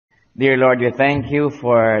Dear Lord, we thank you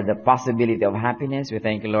for the possibility of happiness. We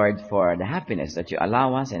thank you, Lord, for the happiness that you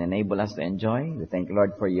allow us and enable us to enjoy. We thank you,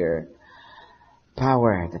 Lord, for your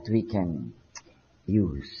power that we can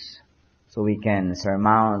use so we can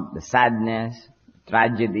surmount the sadness,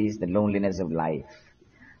 tragedies, the loneliness of life.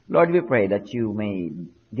 Lord, we pray that you may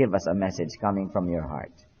give us a message coming from your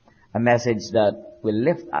heart, a message that will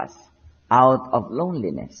lift us out of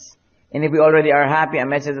loneliness. And if we already are happy, a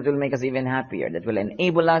message that will make us even happier, that will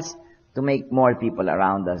enable us to make more people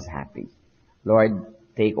around us happy. Lord,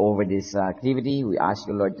 take over this activity. We ask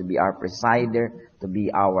you, Lord, to be our presider, to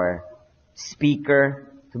be our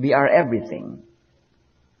speaker, to be our everything.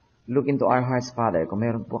 Look into our hearts, Father. Kung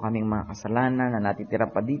meron po kaming mga kasalanan na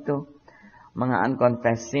natitira pa dito, mga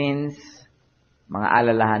unconfessed sins, mga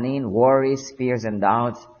alalahanin, worries, fears, and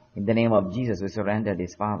doubts, in the name of Jesus, we surrender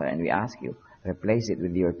this, Father, and we ask you, replace it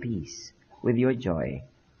with your peace, with your joy,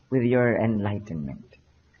 with your enlightenment.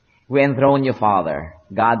 We enthrone you, Father,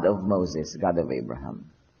 God of Moses, God of Abraham.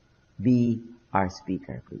 Be our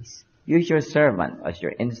speaker, please. Use your servant as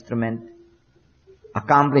your instrument.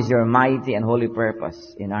 Accomplish your mighty and holy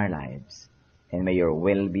purpose in our lives. And may your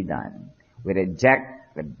will be done. We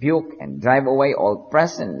reject, rebuke, and drive away all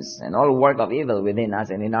presence and all work of evil within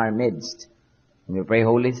us and in our midst. And we pray,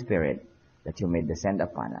 Holy Spirit, that you may descend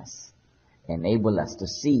upon us. Enable us to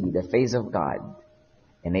see the face of God.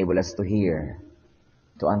 Enable us to hear,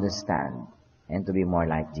 to understand, and to be more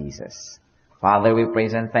like Jesus. Father, we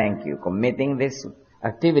praise and thank you, committing this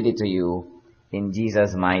activity to you in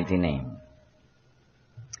Jesus' mighty name.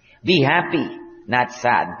 Be happy, not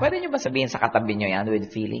sad. Pwede nyo ba sabihin sa katabi nyo yan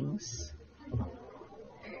with feelings?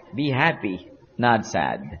 Be happy, not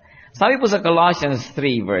sad. Sabi po sa Colossians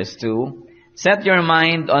 3 verse 2, set your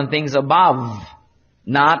mind on things above,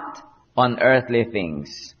 not on earthly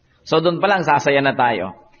things. So doon pa lang sasaya na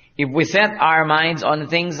tayo. If we set our minds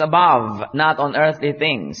on things above, not on earthly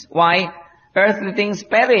things. Why? Earthly things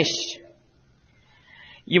perish.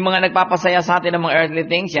 Yung mga nagpapasaya sa atin ng mga earthly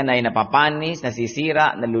things, yan ay napapanis,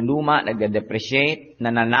 nasisira, naluluma, nagde-depreciate,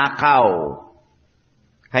 nananakaw.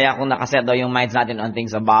 Kaya kung nakaset daw yung minds natin on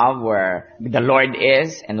things above, where the Lord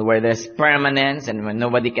is, and where there's permanence, and when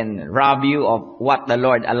nobody can rob you of what the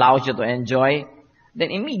Lord allows you to enjoy,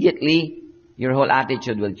 then immediately, your whole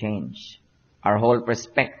attitude will change. Our whole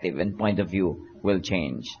perspective and point of view will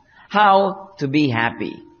change. How to be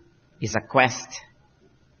happy is a quest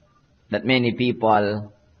that many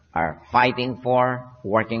people are fighting for,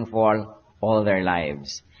 working for all their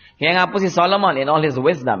lives. Kaya nga po si Solomon, in all his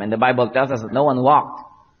wisdom, and the Bible tells us that no one walked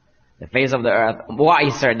the face of the earth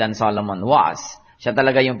wiser than Solomon was. Siya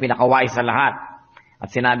talaga yung pinaka-wise sa lahat.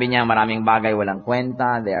 At sinabi niya, maraming bagay walang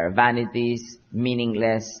kwenta, they are vanities,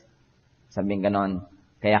 meaningless. Sabing ganon,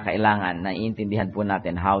 kaya kailangan naiintindihan po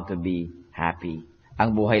natin how to be happy.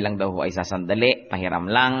 Ang buhay lang daw ay sasandali, pahiram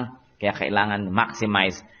lang, kaya kailangan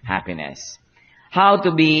maximize happiness. How to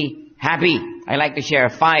be happy? I like to share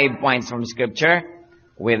 5 points from Scripture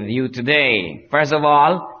with you today. First of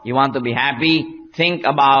all, you want to be happy, think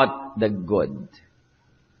about the good.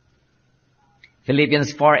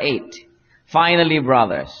 Philippians 4:8. Finally,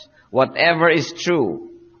 brothers, whatever is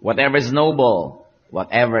true, whatever is noble,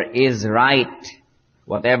 whatever is right,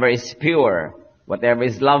 whatever is pure, whatever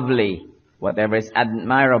is lovely, whatever is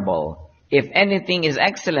admirable, if anything is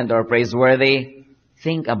excellent or praiseworthy,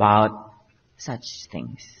 think about such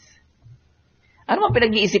things. Ano mga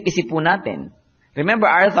pinag-iisip-isip po natin?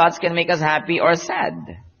 Remember, our thoughts can make us happy or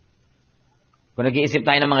sad. Kung nag-iisip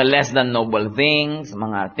tayo ng mga less than noble things,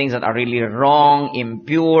 mga things that are really wrong,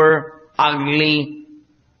 impure, ugly,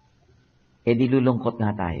 di lulungkot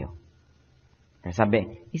nga tayo. Kaya sabi,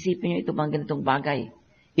 isipin nyo ito bang ganitong bagay.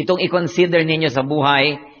 Itong i-consider ninyo sa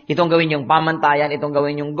buhay, itong gawin yung pamantayan, itong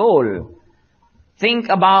gawin yung goal.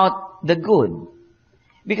 Think about the good.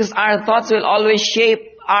 Because our thoughts will always shape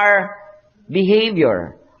our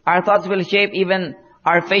behavior. Our thoughts will shape even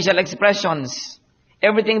our facial expressions.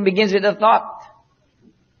 Everything begins with a thought.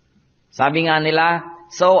 Sabi nga nila,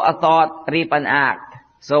 sow a thought, reap an act.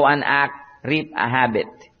 Sow an act, reap a habit.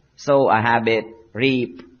 Sow a habit,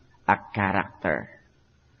 reap a character.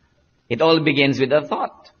 It all begins with a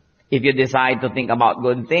thought. If you decide to think about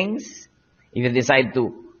good things, if you decide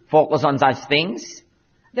to focus on such things,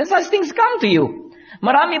 then such things come to you.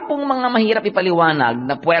 Marami pong mga mahirap ipaliwanag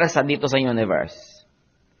na puwersa dito sa universe.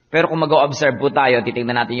 Pero kung mag-o-observe po tayo,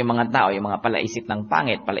 titignan natin yung mga tao, yung mga palaisip ng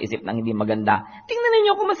pangit, palaisip ng hindi maganda. Tingnan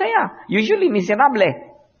ninyo kung masaya. Usually, miserable.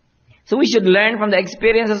 So we should learn from the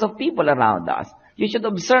experiences of people around us. You should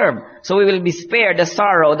observe, so we will be spared the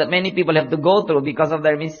sorrow that many people have to go through because of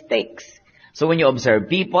their mistakes. So when you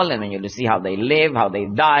observe people, and when you see how they live, how they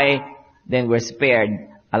die, then we're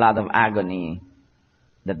spared a lot of agony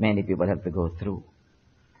that many people have to go through.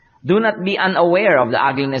 Do not be unaware of the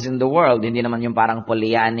ugliness in the world. Hindi naman yung parang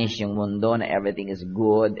Pollyannish yung mundo na everything is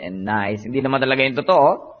good and nice. Hindi naman talaga yung totoo.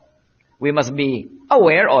 We must be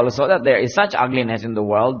aware also that there is such ugliness in the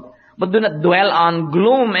world. But do not dwell on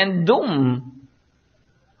gloom and doom.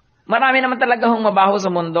 Marami naman talaga hong mabaho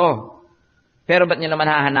sa mundo. Pero ba't nyo naman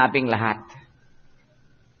hahanaping lahat?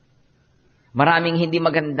 Maraming hindi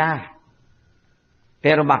maganda.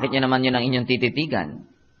 Pero bakit nyo naman yun ang inyong tititigan?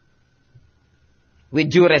 With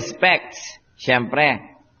due respect,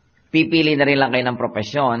 syempre, pipili na rin lang kayo ng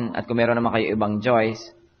profesyon at kung meron naman kayo ibang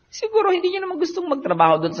choice, siguro hindi nyo naman gustong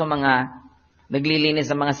magtrabaho doon sa mga naglilinis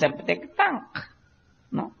sa mga septic tank.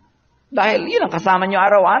 No? Dahil yun ang kasama nyo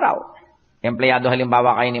araw-araw. Empleyado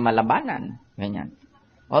halimbawa kayo ni Malabanan. Ganyan.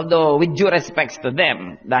 Although, with due respects to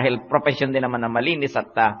them, dahil profesyon din naman na malinis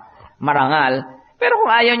at marangal, pero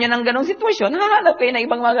kung ayaw nyo ng ganong sitwasyon, hahanap kayo ng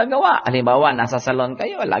ibang magagawa. Halimbawa, nasa salon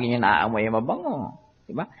kayo, lagi nyo naaamoy yung mabango.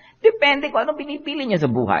 Diba? Depende kung anong pinipili nyo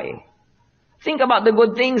sa buhay. Think about the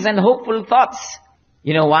good things and hopeful thoughts.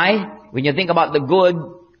 You know why? When you think about the good,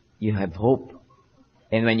 you have hope.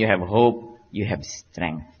 And when you have hope, you have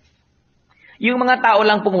strength. Yung mga tao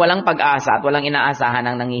lang pong walang pag-asa at walang inaasahan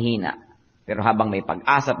ang nangihina. Pero habang may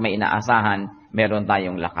pag-asa at may inaasahan, meron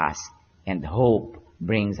tayong lakas. And hope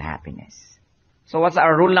brings happiness. So what's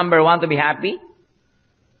our rule number 1 to be happy?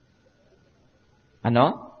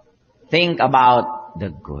 Ano? Think about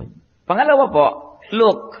the good. Pangalawa po,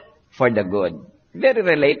 look for the good. Very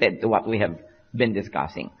related to what we have been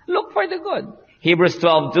discussing. Look for the good. Hebrews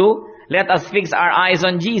 12:2, let us fix our eyes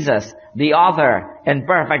on Jesus, the author and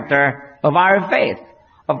perfecter of our faith.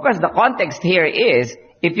 Of course, the context here is,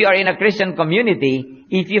 if you are in a Christian community,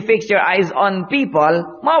 if you fix your eyes on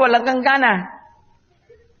people, mawalan kang gana.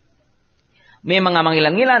 May mga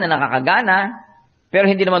mangilang-ngilan na nakakagana, pero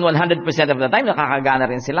hindi naman 100% of the time nakakagana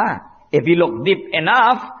rin sila. If you look deep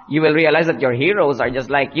enough, you will realize that your heroes are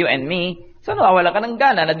just like you and me. So, nawawala ka ng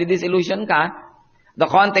gana, nadidisillusion ka. The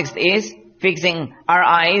context is fixing our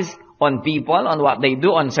eyes on people, on what they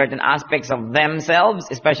do, on certain aspects of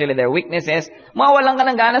themselves, especially their weaknesses. Mawalan ka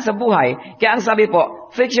ng gana sa buhay. Kaya ang sabi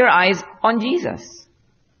po, fix your eyes on Jesus.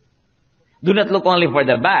 Do not look only for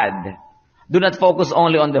the bad. Do not focus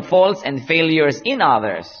only on the faults and failures in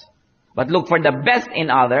others, but look for the best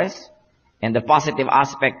in others and the positive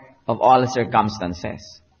aspect of all circumstances.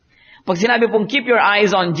 Pag sinabi pong keep your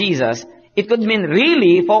eyes on Jesus, it could mean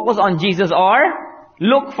really focus on Jesus or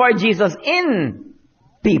look for Jesus in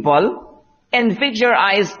people and fix your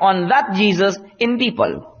eyes on that Jesus in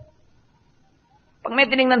people. Pag may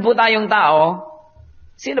tinignan po tayong tao,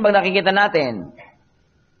 sino bang nakikita natin?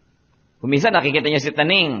 Kung minsan nakikita niyo si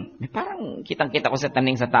Taning, parang kitang-kita ko si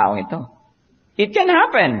Taning sa taong ito. It can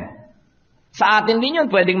happen. Sa atin din yun,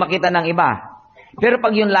 pwedeng makita ng iba. Pero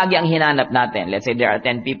pag yun lagi ang hinanap natin, let's say there are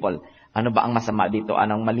 10 people, ano ba ang masama dito?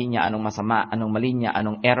 Anong mali niya? Anong masama? Anong mali niya?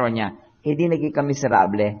 Anong error niya? Eh di naging ka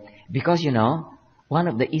miserable. Because you know, one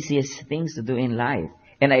of the easiest things to do in life,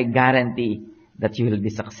 and I guarantee that you will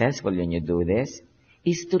be successful when you do this,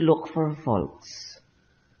 is to look for faults.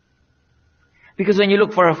 Because when you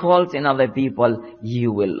look for faults in other people, you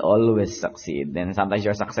will always succeed. And sometimes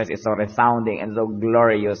your success is so resounding and so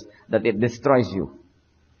glorious that it destroys you.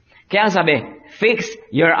 Kaya ang sabi, fix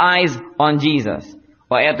your eyes on Jesus.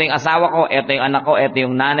 O eto yung asawa ko, eto yung anak ko, eto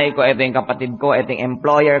yung nanay ko, eto yung kapatid ko, eto yung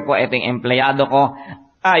employer ko, eto yung empleyado ko.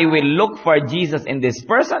 I will look for Jesus in this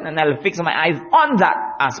person and I'll fix my eyes on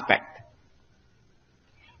that aspect.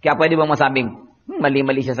 Kaya pwede bang masabing,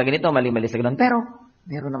 mali-mali siya sa ganito, mali-mali sa ganito. Pero,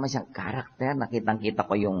 meron naman siyang karakter. Nakitang-kita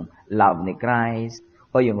ko yung love ni Christ,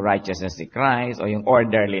 o yung righteousness ni Christ, o yung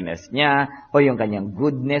orderliness niya, o yung kanyang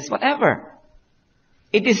goodness, whatever.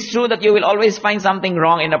 It is true that you will always find something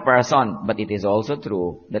wrong in a person, but it is also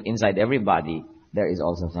true that inside everybody, there is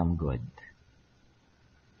also some good.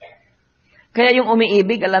 Kaya yung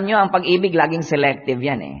umiibig, alam nyo, ang pag-ibig laging selective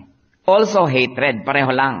yan eh. Also hatred,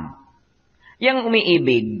 pareho lang. Yung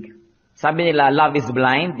umiibig, sabi nila, love is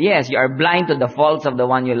blind. Yes, you are blind to the faults of the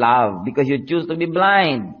one you love because you choose to be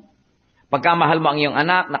blind. Pagka mahal mo ang iyong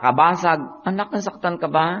anak, nakabasag, anak, nasaktan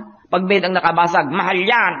ka ba? Pag maid ang nakabasag, mahal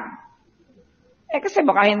yan! Eh kasi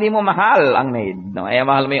baka hindi mo mahal ang maid. No? Eh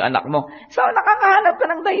mahal mo yung anak mo. So nakakahanap ka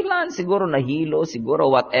ng dahilan. Siguro nahilo,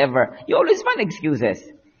 siguro whatever. You always find excuses.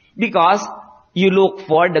 Because you look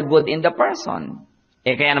for the good in the person.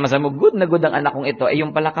 Eh kaya naman sabi mo, good na good ang anak kong ito. Eh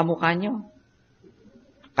yung pala kamukha nyo.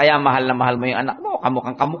 Kaya mahal na mahal mo yung anak mo,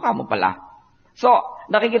 kamukha mo pala. So,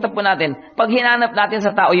 nakikita po natin, pag hinanap natin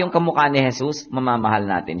sa tao yung kamukha ni Jesus, mamamahal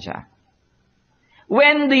natin siya.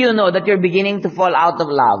 When do you know that you're beginning to fall out of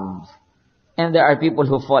love? And there are people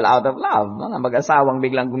who fall out of love. Mga mag-asawang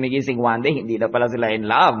biglang gumigising one day, hindi na pala sila in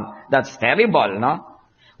love. That's terrible, no?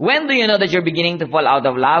 When do you know that you're beginning to fall out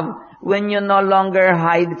of love? When you no longer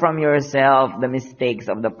hide from yourself the mistakes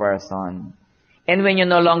of the person. And when you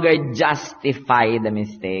no longer justify the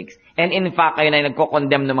mistakes. And in fact, kayo na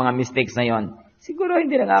nagko-condemn ng mga mistakes na yon. Siguro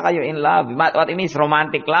hindi na nga kayo in love. What it means,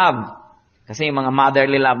 romantic love. Kasi yung mga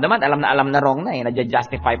motherly love naman, alam na wrong na eh.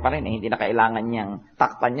 Nadja-justify pa rin eh. Hindi na kailangan niyang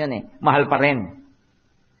takpan yun eh. Mahal pa rin.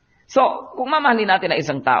 So, kung mamahalin natin ang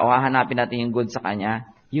isang tao, hahanapin natin yung good sa kanya,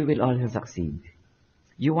 you will also succeed.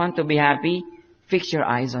 You want to be happy? Fix your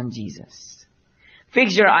eyes on Jesus.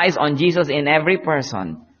 Fix your eyes on Jesus in every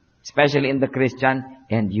person, especially in the Christian,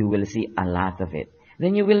 and you will see a lot of it.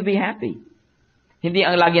 Then you will be happy. Hindi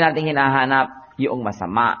ang lagi nating hinahanap yung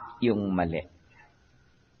masama, yung mali.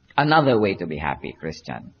 Another way to be happy,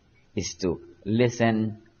 Christian, is to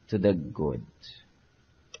listen to the good.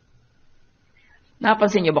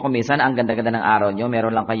 Napansin niyo ba kung minsan, ang ganda-ganda ng araw niyo,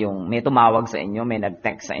 meron lang kayong, may tumawag sa inyo, may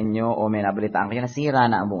nag-text sa inyo, o may nabalitaan kayo, nasira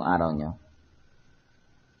na ang buong araw niyo.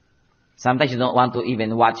 Sometimes you don't want to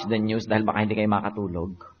even watch the news dahil baka hindi kayo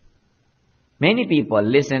makatulog. Many people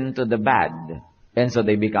listen to the bad, and so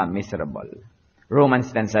they become miserable.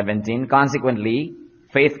 Romans 10:17, consequently,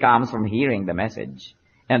 faith comes from hearing the message,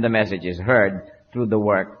 and the message is heard through the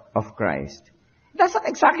work of Christ. That's not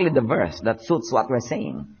exactly the verse that suits what we're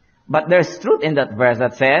saying. But there's truth in that verse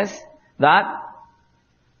that says that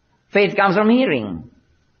faith comes from hearing.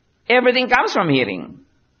 Everything comes from hearing.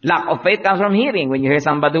 Lack of faith comes from hearing. When you hear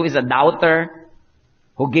somebody who is a doubter,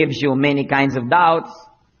 who gives you many kinds of doubts,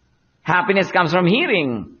 happiness comes from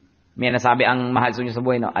hearing. May nasabi ang mahal sa inyo sa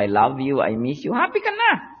buhay, no, I love you, I miss you, happy ka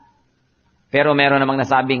na. Pero meron namang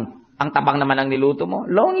nasabing, ang tabang naman ang niluto mo,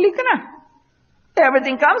 lonely ka na.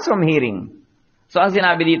 Everything comes from hearing. So ang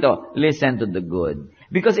sinabi dito, listen to the good.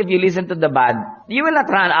 Because if you listen to the bad, you will not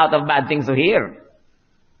run out of bad things to hear.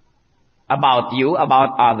 About you,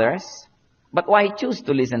 about others. But why choose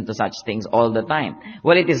to listen to such things all the time?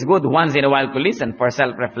 Well, it is good once in a while to listen for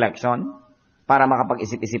self-reflection. Para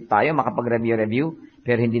makapag-isip-isip tayo, makapag-review-review.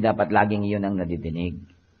 Pero hindi dapat laging iyon ang nadidinig.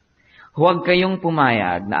 Huwag kayong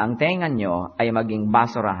pumayag na ang tenga nyo ay maging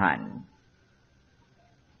basurahan.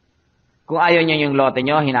 Kung ayaw nyo yung lote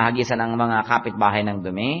nyo, hinahagisan ng mga kapitbahay ng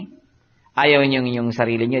dumi. Ayaw nyo yung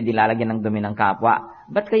sarili nyo, dilalagyan ng dumi ng kapwa.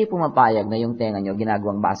 Ba't kayo pumapayag na yung tenga nyo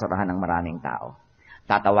ginagawang basurahan ng maraming tao?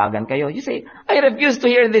 Tatawagan kayo. You say, I refuse to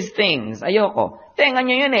hear these things. Ayoko. Tenga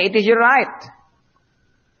nyo yun eh. It is your right.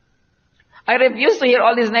 I refuse to hear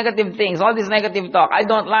all these negative things, all this negative talk. I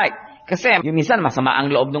don't like. Kasi yung minsan masama ang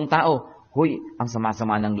loob ng tao. Huy, ang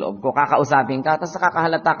sama-sama ng loob ko. Kakausapin ka, tapos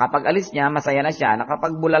nakakahalata ka. Pag alis niya, masaya na siya.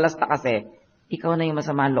 Nakapagbulalas na kasi, ikaw na yung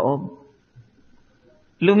masama ang loob.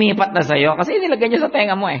 Lumipat na sa'yo kasi inilagay niyo sa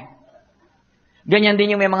tenga mo eh. Ganyan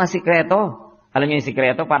din yung may mga sikreto. Alam niyo yung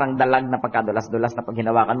sikreto, parang dalag na pagkadulas-dulas na pag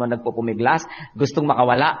hinawakan mo, nagpupumiglas, gustong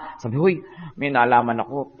makawala. Sabi, huy, may nalaman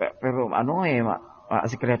ako, pero ano eh,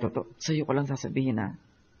 sikreto to. Sa'yo ko lang sasabihin ha.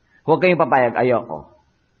 Huwag kayong papayag, ayoko.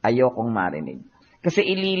 Ayokong marinig. Kasi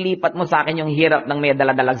ililipat mo sa akin yung hirap ng may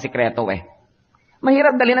daladalang sikreto eh.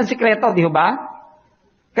 Mahirap dali ng sikreto, di ba?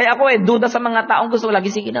 Kaya ako duda sa mga taong gusto lagi,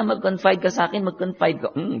 sige na, mag-confide ka sa akin, mag-confide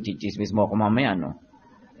ka. Chichismis mo ako mamaya, no?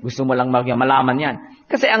 Gusto mo lang malaman yan.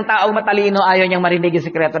 Kasi ang taong matalino ayaw niyang marinig yung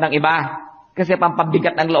sikreto ng iba. Kasi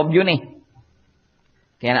pampabigat ng loob yun eh.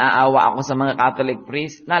 Kaya naaawa ako sa mga Catholic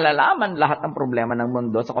priest, nalalaman lahat ng problema ng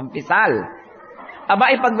mundo sa kumpisal.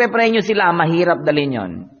 Aba, ipag-pray nyo sila, mahirap dalhin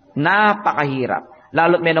yun. Napakahirap.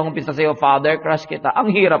 Lalo't may nangumpisa sa'yo, Father, crush kita.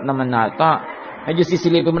 Ang hirap naman nata. Medyo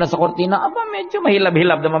sisilipin mo na sa kortina. Aba, medyo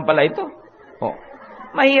mahilab-hilab naman pala ito. Oh.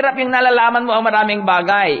 Mahirap yung nalalaman mo ang maraming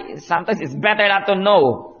bagay. Sometimes it's better not to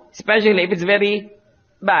know. Especially if it's very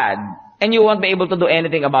bad. And you won't be able to do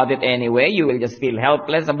anything about it anyway. You will just feel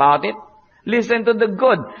helpless about it. Listen to the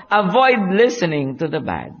good. Avoid listening to the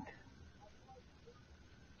bad.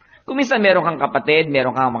 Kung minsan meron kang kapatid,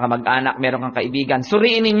 meron kang mga mag-anak, meron kang kaibigan,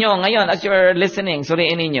 suriin ninyo ngayon as you're listening,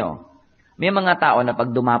 suriin ninyo. May mga tao na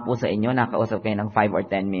pag dumapo sa inyo, nakausap kayo ng 5 or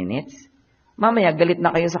 10 minutes, mamaya galit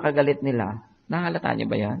na kayo sa kagalit nila. Nahalata niyo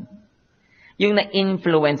ba yan? Yung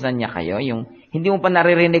na-influence na niya kayo, yung hindi mo pa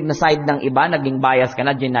naririnig na side ng iba, naging bias ka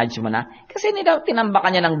na, ginudge mo na, kasi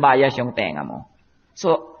tinambakan niya ng bias yung tenga mo.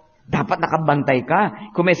 So, dapat nakabantay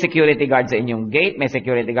ka. Kung may security guard sa inyong gate, may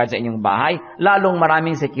security guard sa inyong bahay, lalong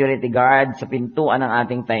maraming security guard sa pintuan ng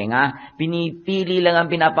ating tenga, pinipili lang ang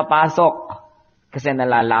pinapapasok kasi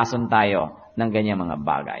nalalason tayo ng ganyang mga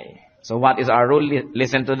bagay. So what is our rule?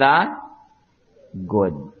 Listen to the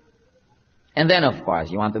good. And then of course,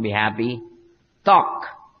 you want to be happy? Talk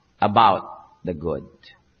about the good.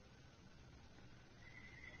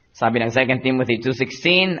 Sabi ng 2 Timothy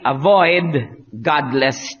 2:16, avoid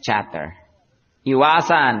godless chatter.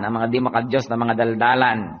 Iwasan ang mga di makadiyos na mga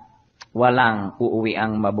daldalan. Walang uuwi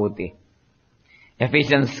ang mabuti.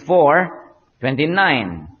 Ephesians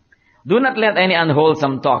 4:29, do not let any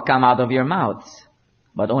unwholesome talk come out of your mouths,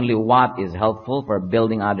 but only what is helpful for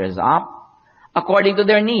building others up, according to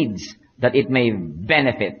their needs, that it may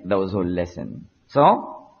benefit those who listen. So,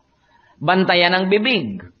 bantayan ang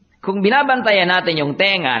bibig. Kung binabantayan natin yung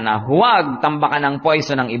tenga na huwag tambakan ng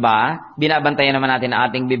poison ng iba, binabantayan naman natin ang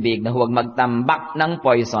ating bibig na huwag magtambak ng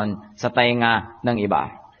poison sa tenga ng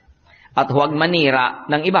iba. At huwag manira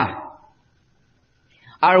ng iba.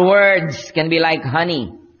 Our words can be like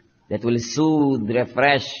honey that will soothe,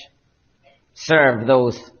 refresh, serve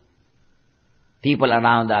those people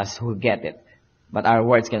around us who get it. But our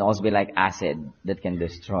words can also be like acid that can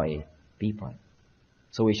destroy people.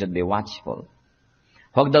 So we should be watchful.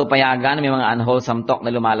 Huwag daw payagan may mga unwholesome talk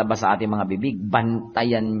na lumalabas sa ating mga bibig.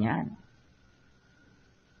 Bantayan yan.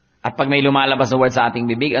 At pag may lumalabas na word sa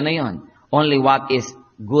ating bibig, ano yon? Only what is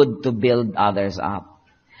good to build others up.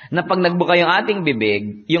 Na pag nagbuka yung ating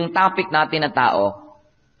bibig, yung topic natin na tao,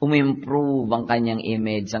 umimprove ang kanyang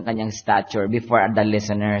image, ang kanyang stature before the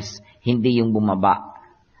listeners, hindi yung bumaba.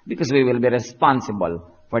 Because we will be responsible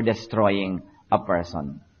for destroying a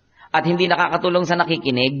person. At hindi nakakatulong sa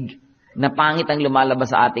nakikinig, na pangit ang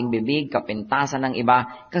lumalabas sa ating bibig, kapintasan ng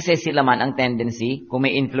iba, kasi sila man ang tendency, kung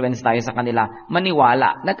may influence tayo sa kanila,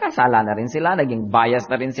 maniwala. Nagkasala na rin sila, naging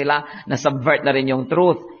bias na rin sila, na-subvert na rin yung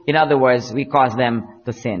truth. In other words, we cause them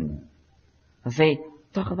to sin. Kasi,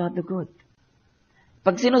 talk about the good.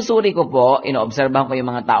 Pag sinusuri ko po, inoobserbahan ko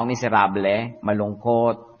yung mga taong miserable,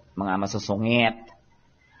 malungkot, mga masusungit.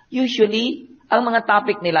 Usually, ang mga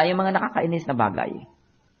topic nila, yung mga nakakainis na bagay.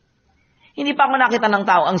 Hindi pa ako nakita ng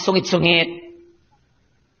tao ang sungit-sungit.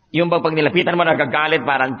 Yung pag nilapitan mo, nagagalit,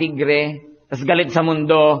 parang tigre, tas galit sa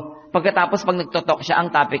mundo. Pagkatapos, pag nagtotok siya,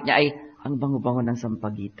 ang topic niya ay, ang bango-bango ng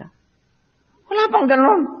sampagita. Wala pang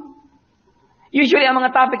ganun. Usually, ang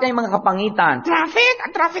mga topic niya yung mga kapangitan.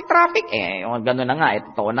 Traffic. Ganun na nga.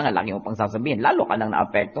 Totoo na nga, lagi mo pang sasabihin. Lalo ka nang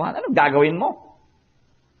naapektuhan. Anong gagawin mo?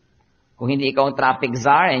 Kung hindi ikaw ang traffic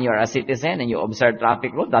czar and you're a citizen and you observe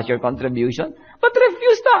traffic rules, that's your contribution. But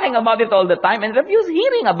refuse talking about it all the time and refuse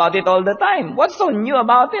hearing about it all the time. What's so new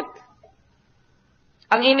about it?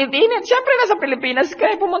 Ang init-init. Siyempre, nasa Pilipinas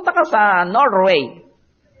ka, pumunta ka sa Norway.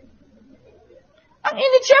 Ang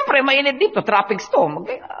init, siyempre, mainit dito. Traffics to. 40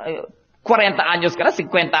 anyos ka na,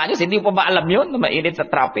 50 anyos, hindi mo pa ba alam yun na mainit sa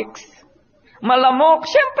traffics? Malamok,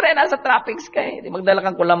 siyempre, nasa traffics ka eh. Magdala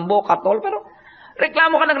kang kulambo, katol, pero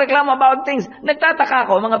reklamo ka ng reklamo about things. Nagtataka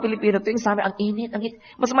ako, mga Pilipino, tuwing sabi, ang init.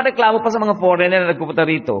 Mas mareklamo pa sa mga foreigner na nagpupunta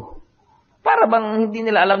rito. Para bang hindi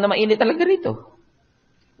nila alam na mainit talaga rito.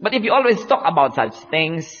 But if you always talk about such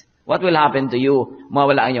things, what will happen to you?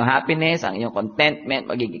 Mawala ang iyong happiness, ang iyong contentment,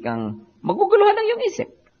 maguguluhan ang iyong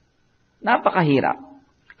isip. Napakahirap.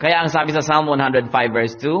 Kaya ang sabi sa Psalm 105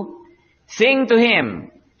 verse 2, sing to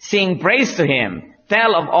Him, sing praise to Him,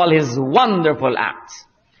 tell of all His wonderful acts.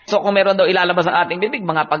 So kung meron daw ilalabas ang ating bibig,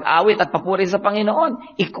 mga pag-awit at papuri sa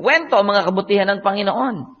Panginoon, ikwento ang mga kabutihan ng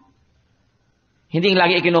Panginoon. Hindi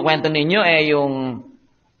lagi ikinukwento ninyo yung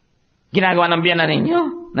ginagawa ng biyanan ninyo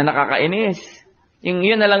na nakakainis. Yung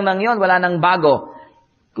yun na lang nang yun, wala nang bago.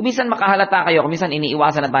 Kuminsan makahalata kayo, kuminsan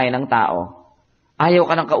iniiwasan na tayo ng tao. Ayaw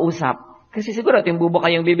ka ng kausap. Kasi siguro yung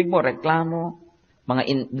bubuka yung bibig mo, reklamo,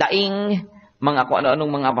 mga daing, mga kung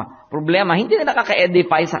ano-anong mga problema, hindi na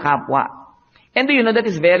nakaka-edify sa kapwa. And do you know that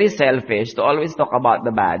it's very selfish to always talk about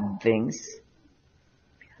the bad things?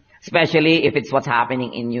 Especially if it's what's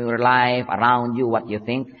happening in your life, around you, what you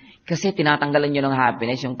think. Kasi tinatanggalan nyo ng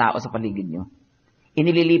happiness yung tao sa paligid nyo.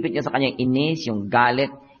 Inililipit nyo sa kanyang inis, yung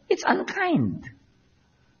galit. It's unkind.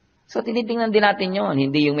 So tinitingnan din natin yun.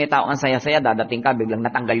 Hindi yung may tao ang saya-saya, dadating ka, biglang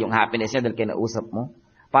natanggal yung happiness niya dahil kinausap mo.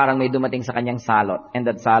 Parang may dumating sa kanyang salot. And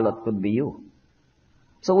that salot could be you.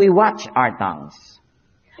 So we watch our tongues.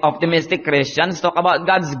 Optimistic Christians talk about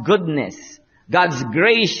God's goodness, God's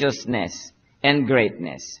graciousness, and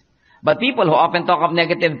greatness. But people who often talk of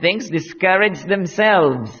negative things discourage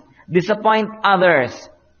themselves, disappoint others,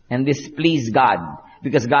 and displease God.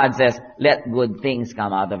 Because God says, let good things come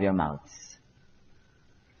out of your mouths.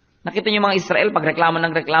 Nakita niyo mga Israel, pag reklamo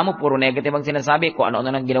ng reklamo, puro negative ang sinasabi. Kung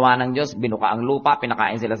ano-ano nang ginawa ng Diyos, binuka ang lupa,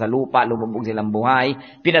 pinakain sila sa lupa, lumubog silang buhay,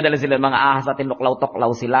 pinadala sila ng mga ahas at tinuklaw-tuklaw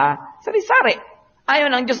sila. Sari-sari.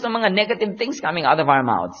 Ayaw ng Diyos ng mga negative things coming out of our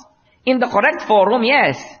mouths. In the correct forum,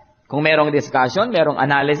 yes. Kung merong discussion, merong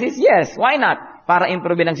analysis, yes. Why not? Para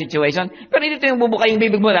improve ang situation. Pero dito yung bubuka yung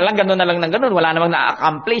bibig mo na lang, gano'n na lang ng gano'n. Wala namang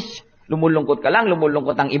na-accomplish. Lumulungkot ka lang,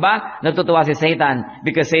 lumulungkot ang iba, natutuwa si Satan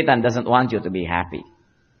because Satan doesn't want you to be happy.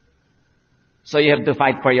 So you have to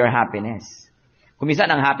fight for your happiness. Kung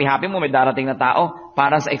minsan ang happy-happy mo, may darating na tao,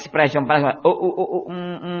 para sa expression, parang,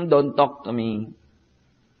 don't talk to me.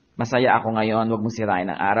 Masaya ako ngayon, huwag mong sirain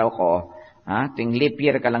ang araw ko. Tuwing leap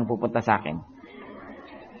year ka lang pupunta sa akin.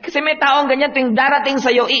 Kasi may taong ganyan, tuwing darating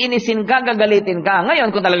sa'yo, iinisin ka, gagalitin ka.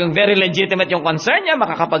 Ngayon, kung talagang very legitimate yung concern niya,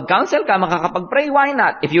 makakapag-counsel ka, makakapag-pray, why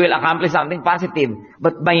not? If you will accomplish something positive.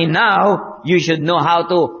 But by now, you should know how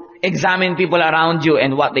to examine people around you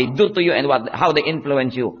and what they do to you and how they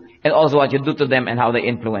influence you. And also what you do to them and how they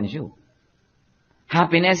influence you.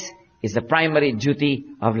 Happiness is the primary duty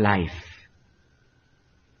of life.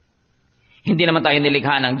 Hindi naman tayo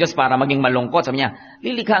nilikha ng Diyos para maging malungkot. Sabi niya,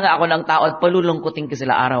 lilikha nga ako ng tao at palulungkutin ko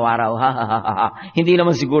sila araw-araw. Hindi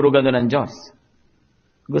naman siguro gano'n ang Diyos.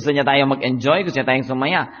 Gusto niya tayong mag-enjoy, gusto niya tayong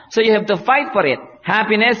sumaya. So you have to fight for it.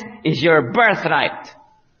 Happiness is your birthright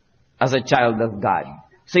as a child of God.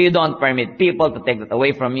 So you don't permit people to take that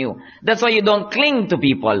away from you. That's why you don't cling to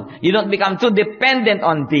people. You don't become too dependent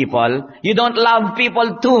on people. You don't love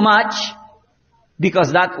people too much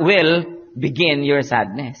because that will begin your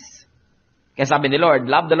sadness. Kaya sabi ni Lord,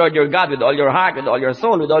 love the Lord your God with all your heart, with all your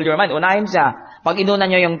soul, with all your mind. Unahin siya. Pag inunan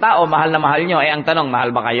nyo yung tao, mahal na mahal nyo. Ang tanong,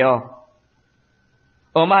 mahal ba kayo?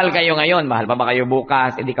 O mahal kayo ngayon, mahal pa ba kayo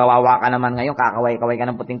bukas? Di kawawa ka naman ngayon, kakaway-kaway ka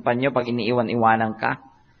ng puting panyo pag iniiwan-iwanan ka.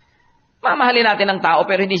 Mamahalin natin ang tao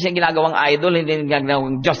pero hindi siya ginagawang idol, hindi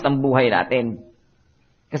ginagawang Diyos ng buhay natin.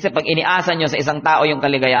 Kasi pag iniasa nyo sa isang tao yung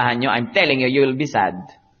kaligayahan nyo, I'm telling you, you will be sad.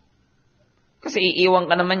 Kasi iiwan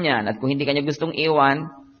ka naman yan. At kung hindi ka nyo gustong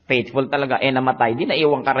iwan, faithful talaga, namatay, di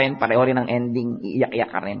naiwan ka rin, pareho rin ang ending,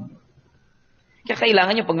 iiyak-iyak ka rin. Kaya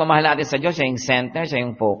kailangan yung pagmamahal natin sa Diyos, siya yung center, siya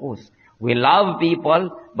yung focus. We love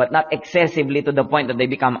people, but not excessively to the point that they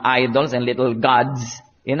become idols and little gods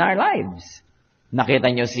in our lives.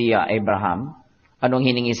 Nakita nyo si Abraham, anong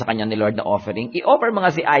hiningi sa kanya ni Lord na offering? I-offer mga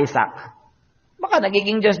si Isaac. Baka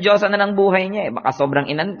nagiging Diyos-Diyosan na ng buhay niya. Baka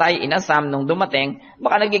sobrang inantay, inasam nung dumating,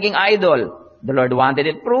 baka nagiging idol. The Lord wanted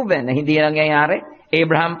it proven na hindi nangyayari.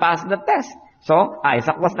 Abraham passed the test. So,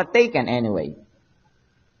 Isaac was not taken anyway.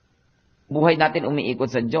 Buhay natin umiikot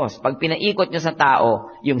sa Diyos. Pag pinaikot nyo sa tao,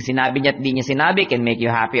 yung sinabi niya at di niya sinabi can make you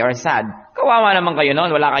happy or sad. Kawawa naman kayo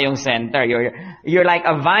noon, wala kayong center. You're like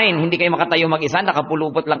a vine, hindi kayo makatayo mag-isa,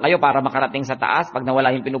 nakapulupot lang kayo para makarating sa taas. Pag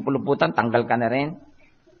nawala yung pinupuluputan, tanggal ka na rin.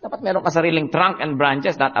 Dapat meron ka sariling trunk and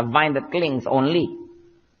branches, not a vine that clings only.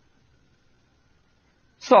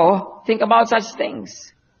 So, think about such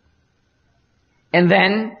things. And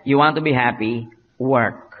then, you want to be happy,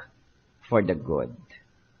 work for the good.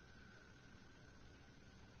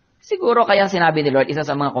 Siguro kaya sinabi ni Lord, isa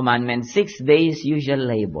sa mga commandments, 6 days usual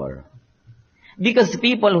labor. Because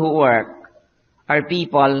people who work are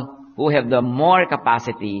people who have the more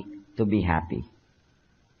capacity to be happy.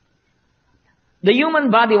 The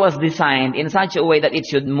human body was designed in such a way that it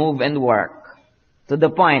should move and work. To the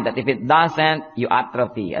point that if it doesn't, you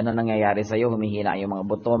atrophy. Ano nangyayari sa'yo? Humihina yung mga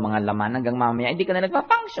buto, mga laman, hanggang mamaya, hindi ka na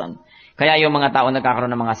nagpa-function. Kaya yung mga tao nagkakaroon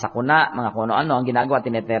ng mga sakuna, mga kuno-ano, ang ginagawa,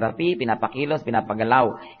 tinetherapy, pinapakilos,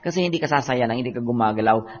 pinapagalaw. Kasi hindi ka sasayanang, hindi ka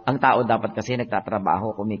gumagalaw. Ang tao dapat kasi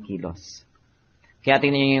nagtatrabaho, kumikilos. Kaya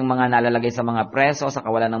tingnan nyo yung mga nalalagay sa mga preso, sa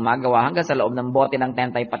kawalan ng magawa, hanggang sa loob ng bote ng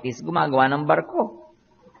tentay patis, gumagawa ng barko.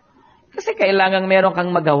 Kasi kailangang meron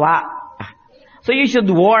kang magawa. So you should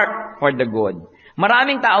work for the good.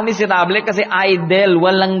 Maraming taong miserable kasi idle,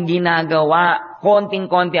 walang ginagawa.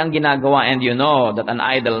 Konting-konti ang ginagawa. And you know that an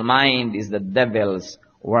idle mind is the devil's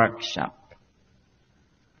workshop.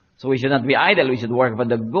 So we should not be idle, we should work for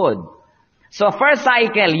the good. So first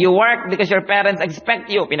cycle, you work because your parents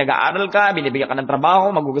expect you. Pinag-aaral ka, binibigyan ka ng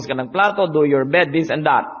trabaho, magugas ka ng plato, do your bed, this and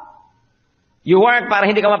that. You work para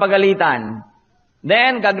hindi ka mapagalitan.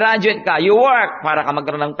 Then, gagraduate ka, you work para ka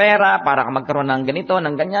magkaroon ng pera, para ka magkaroon ng ganito,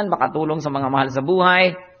 ng ganyan, makatulong sa mga mahal sa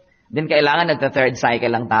buhay. Then, kailangan nagta-third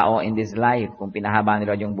cycle ang tao in this life. Kung pinahaba ni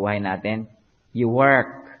Lord yung buhay natin, you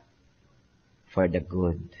work for the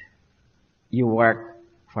good. You work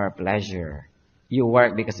for pleasure. You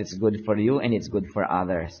work because it's good for you and it's good for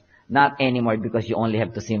others. Not anymore because you only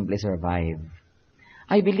have to simply survive.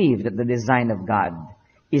 I believe that the design of God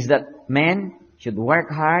is that men should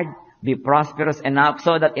work hard, be prosperous enough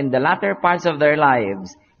so that in the latter parts of their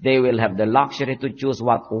lives, they will have the luxury to choose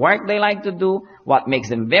what work they like to do, what makes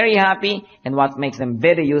them very happy, and what makes them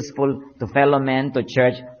very useful to fellow men, to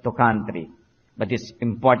church, to country. But it's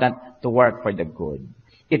important to work for the good.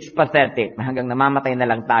 It's pathetic na hanggang namamatay na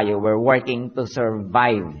lang tayo, we're working to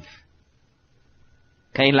survive.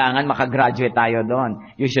 Kailangan makagraduate tayo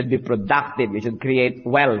doon. You should be productive. You should create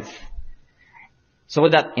wealth. So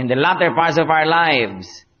that in the latter parts of our lives,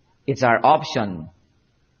 it's our option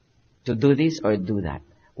to do this or do that.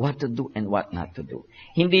 What to do and what not to do.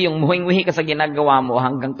 Hindi yung muhing-muhi ka sa ginagawa mo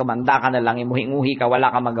hanggang tumanda ka na lang, muhing-muhi ka, wala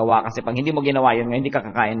ka magawa. Kasi pag hindi mo ginawa yun, hindi ka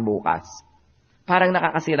kakain bukas. Parang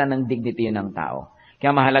nakakasira ng dignity yun ng tao.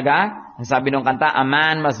 Kaya mahalaga, sabi nung kanta, a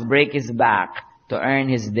man must break his back to earn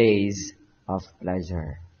his days of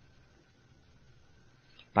pleasure.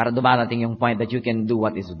 Para dumarating yung point that you can do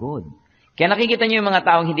what is good. Kaya nakikita niyo yung mga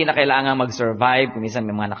taong hindi na kailangan mag-survive, kung minsan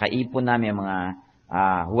may mga nakaipon na, may mga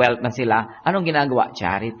wealth na sila. Anong ginagawa?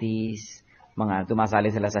 Charities, mga tumasali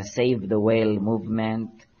sila sa Save the Whale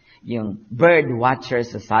movement, yung Bird Watcher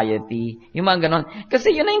Society, yung mga ganon.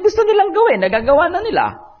 Kasi yun na yung gusto nilang gawin, nagagawa na nila.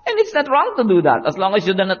 And it's not wrong to do that, as long as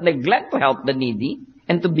you do not neglect to help the needy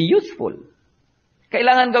and to be useful.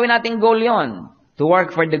 Kailangan gawin nating goal yon, to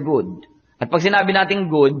work for the good. At pag sinabi nating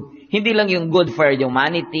good, hindi lang yung good for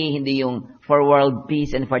humanity, hindi yung for world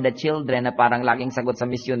peace and for the children na parang laging sagot sa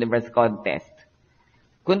Miss Universe contest.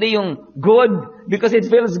 Kundi yung good because it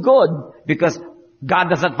feels good. Because God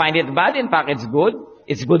does not find it bad. In fact, it's good.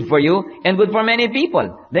 It's good for you and good for many people.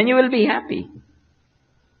 Then you will be happy.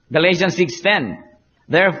 Galatians 6:10.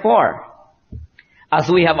 Therefore, as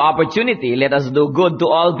we have opportunity, let us do good to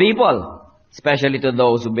all people, especially to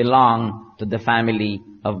those who belong to the family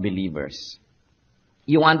of believers.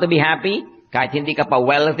 You want to be happy? Kahit hindi ka pa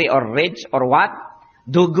wealthy or rich or what?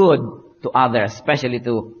 Do good to others, especially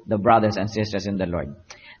to the brothers and sisters in the Lord.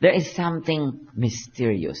 There is something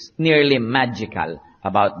mysterious, nearly magical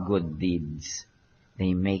about good deeds.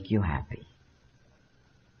 They make you happy.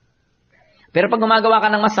 Pero pag gumagawa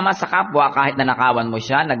ka ng masama sa kapwa, kahit nanakawan mo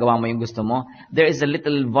siya, nagawa mo yung gusto mo, there is a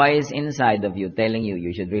little voice inside of you telling you,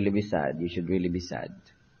 you should really be sad, you should really be sad.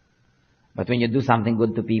 But when you do something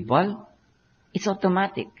good to people, it's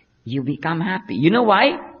automatic. You become happy. You know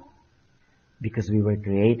why? Because we were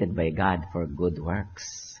created by God for good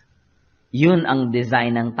works. Yun ang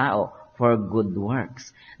design ng tao, for good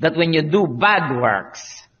works. That when you do bad works,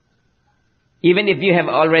 even if you have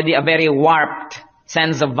already a very warped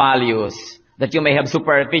sense of values, that you may have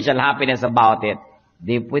superficial happiness about it,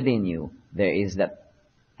 deep within you, there is that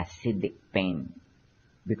acidic pain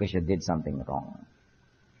because you did something wrong.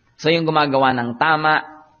 So yung gumagawa ng tama,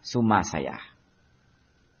 sumasaya.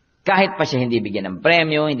 Kahit pa siya hindi bigyan ng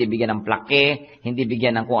premyo, hindi bigyan ng plaque, hindi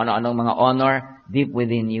bigyan ng kung ano-anong mga honor, deep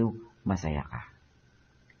within you, masaya ka.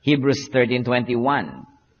 Hebrews 13:21.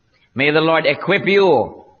 May the Lord equip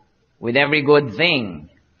you with every good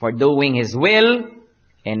thing for doing His will,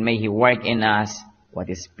 and may He work in us what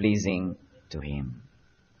is pleasing to Him.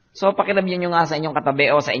 So, pakilabyan nyo nga sa inyong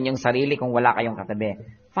katabi o sa inyong sarili kung wala kayong katabi.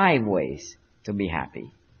 5 ways to be happy.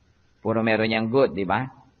 Puro meron niyang good, di ba?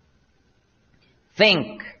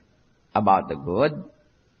 Think about the good.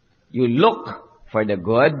 You look for the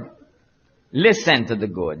good. Listen to the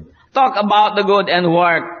good. Talk about the good and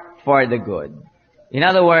work for the good. In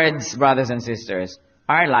other words, brothers and sisters,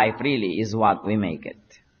 our life really is what we make it.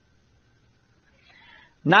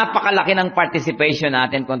 Napakalaki ng participation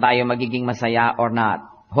natin kung tayo magiging masaya or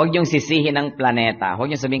not. Huwag yung sisihin ng planeta.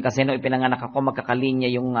 Huwag yung sabihin kasi no, ipinanganak ako,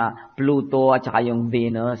 magkakalinya yung Pluto at saka yung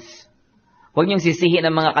Venus. Huwag yung sisihin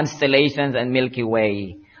ng mga constellations and Milky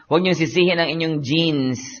Way. Huwag yung sisihin ng inyong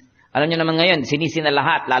genes. Alam nyo naman ngayon, sinisi na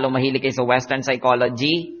lahat, lalo mahilig kayo sa Western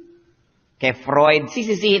psychology. Kay Freud,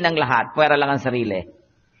 sisisihin ng lahat, pwera lang ang sarili.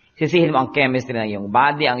 Sisihin mo ang chemistry ng iyong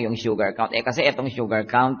body, ang iyong sugar count. Kasi etong sugar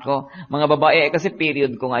count ko, mga babae, kasi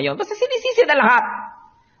period ko ngayon. Basta sinisisi na lahat.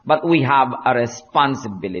 But we have a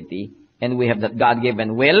responsibility, and we have that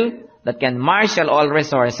God-given will that can marshal all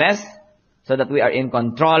resources so that we are in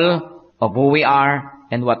control of who we are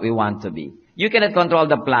and what we want to be. You cannot control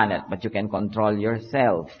the planet, but you can control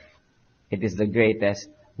yourself. It is the greatest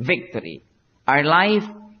victory. Our life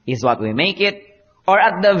is what we make it, or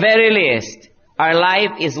at the very least, our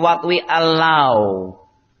life is what we allow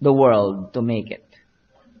the world to make it.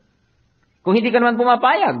 Kung hindi ka naman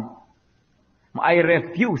pumapayag, I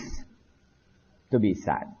refuse to be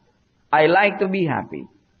sad. I like to be happy.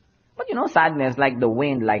 But you know, sadness, like the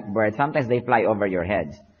wind, like birds, sometimes they fly over your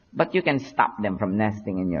heads. But you can stop them from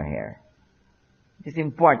nesting in your hair. It is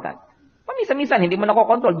important. Pamisa-misan, hindi mo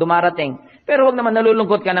nakokontrol, dumarating. Pero huwag naman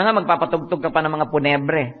nalulungkot ka na nga, magpapatugtog ka pa ng mga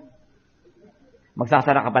punebre.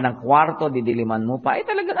 Magsasara ka pa ng kwarto, didiliman mo pa.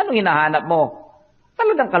 Talagang anong hinahanap mo?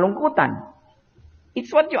 Talagang kalungkutan.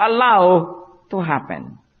 It's what you allow to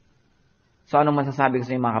happen. So anong masasabi ko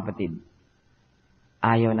sa inyo mga kapatid?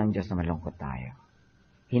 Ayaw ng Diyos na malungkot tayo.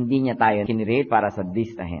 Hindi niya tayo kinreate para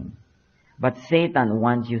sadistahin. But Satan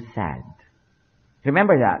wants you sad.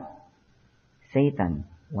 Remember that. Satan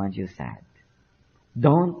wants you sad.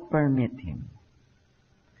 Don't permit him.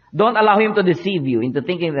 Don't allow him to deceive you into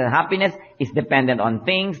thinking that happiness is dependent on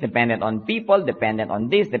things, dependent on people, dependent on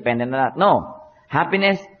this, dependent on that. No.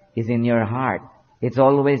 Happiness is in your heart. It's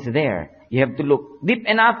always there. You have to look deep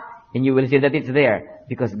enough and you will see that it's there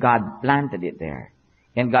because God planted it there.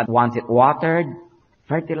 And God wants it watered,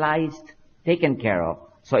 fertilized, taken care of,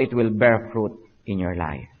 so it will bear fruit in your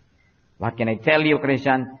life. What can I tell you,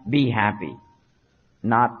 Christian? Be happy,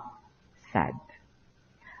 not sad.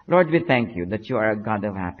 Lord, we thank you that you are a God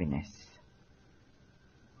of happiness.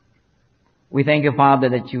 We thank you, Father,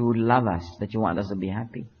 that you love us, that you want us to be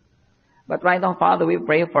happy. But right now, Father, we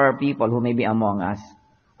pray for our people who may be among us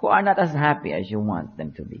who are not as happy as you want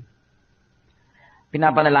them to be.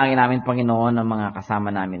 Pinapanalangin namin, Panginoon, ang mga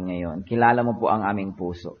kasama namin ngayon. Kilala mo po ang aming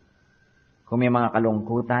puso. Kung may mga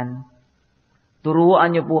kalungkutan,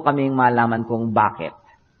 turuan niyo po kaming malaman kung bakit.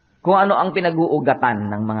 Kung ano ang pinag-uugatan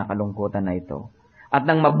ng mga kalungkutan na ito. At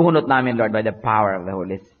nang mabunot namin, Lord, by the power of the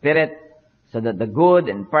Holy Spirit, so that the good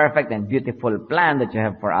and perfect and beautiful plan that you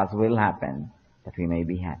have for us will happen, that we may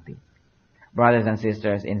be happy. Brothers and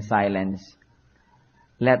sisters, in silence,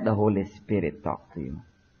 let the Holy Spirit talk to you.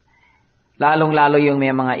 Lalong-lalo yung may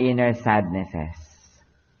mga inner sadnesses.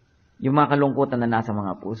 Yung mga kalungkutan na nasa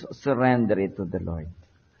mga puso, surrender it to the Lord.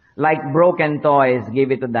 Like broken toys, give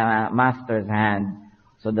it to the master's hand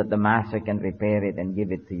so that the master can repair it and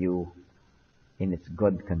give it to you in its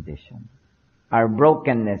good condition. Our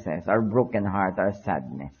brokennesses, our broken heart, our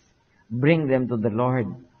sadness, bring them to the Lord.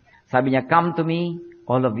 Sabi niya, come to me,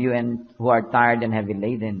 all of you and who are tired and heavy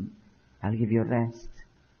laden. I'll give you rest.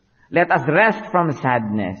 Let us rest from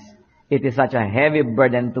sadness. It is such a heavy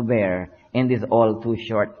burden to bear in this all too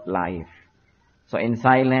short life. So in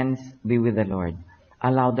silence, be with the Lord.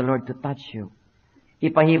 Allow the Lord to touch you.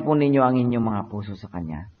 Ipahipon ninyo ang inyong mga puso sa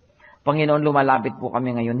Kanya. Panginoon, lumalapit po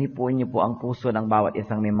kami ngayon. Hipuin niyo po ang puso ng bawat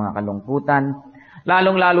isang may mga kalungkutan.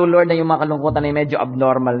 Lalong-lalo, Lord, na yung mga kalungkutan ay medyo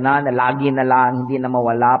abnormal na lagi na lang, hindi na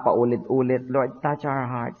mawala, paulit-ulit. Lord, touch our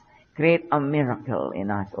hearts. Create a miracle in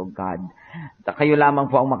us, O God. Kayo lamang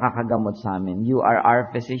po ang makakagamot sa amin. You are our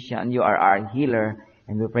physician. You are our healer.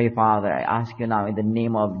 And we pray, Father, I ask you now in the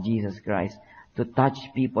name of Jesus Christ to touch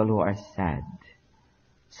people who are sad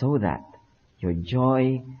so that your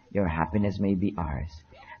joy, your happiness may be ours.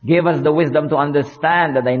 Give us the wisdom to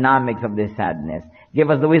understand the dynamics of this sadness. Give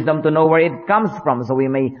us the wisdom to know where it comes from so we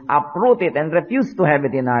may uproot it and refuse to have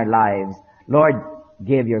it in our lives. Lord,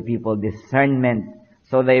 give your people discernment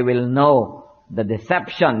so they will know the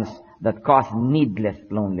deceptions that cause needless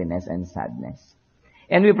loneliness and sadness.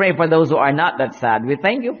 And we pray for those who are not that sad. We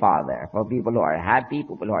thank you, Father, for people who are happy,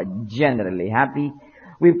 people who are generally happy.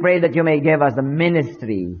 We pray that you may give us the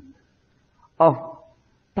ministry of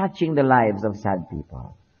touching the lives of sad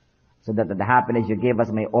people, so that the happiness you give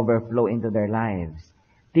us may overflow into their lives.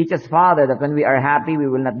 Teach us, Father, that when we are happy, we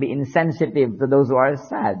will not be insensitive to those who are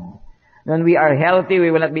sad. When we are healthy,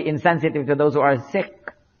 we will not be insensitive to those who are sick.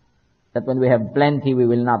 That when we have plenty, we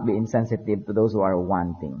will not be insensitive to those who are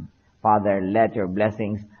wanting. Father, let your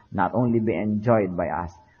blessings not only be enjoyed by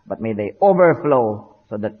us, but may they overflow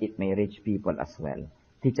so that it may reach people as well.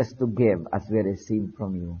 Teach us to give as we receive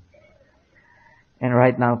from you. And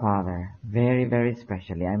right now, Father, very, very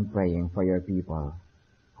specially, I'm praying for your people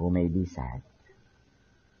who may be sad.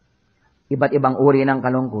 Iba't ibang uri ng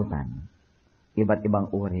kalungkutan. Iba't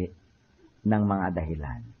ibang uri ng mga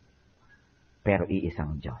dahilan. Pero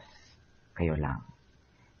iisang Diyos. Kayo lang.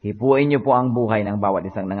 Hipuin niyo po ang buhay ng bawat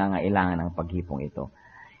isang nangangailangan ng paghipong ito.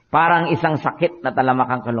 Parang isang sakit na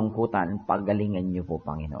talamakang kalungkutan, pagalingan niyo po,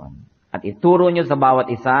 Panginoon. At ituro niyo sa bawat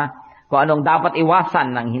isa kung anong dapat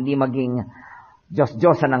iwasan ng hindi maging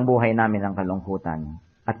Diyos-Diyosan ng buhay namin ng kalungkutan.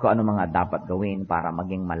 At kung ano mga dapat gawin para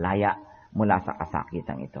maging malaya mula sa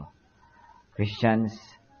kasakitan ito. Christians,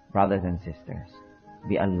 brothers and sisters,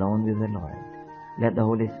 be alone with the Lord. Let the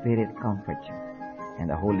Holy Spirit comfort you.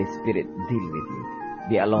 And the Holy Spirit deal with you.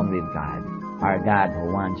 Be alone with God, our God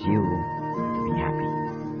who wants you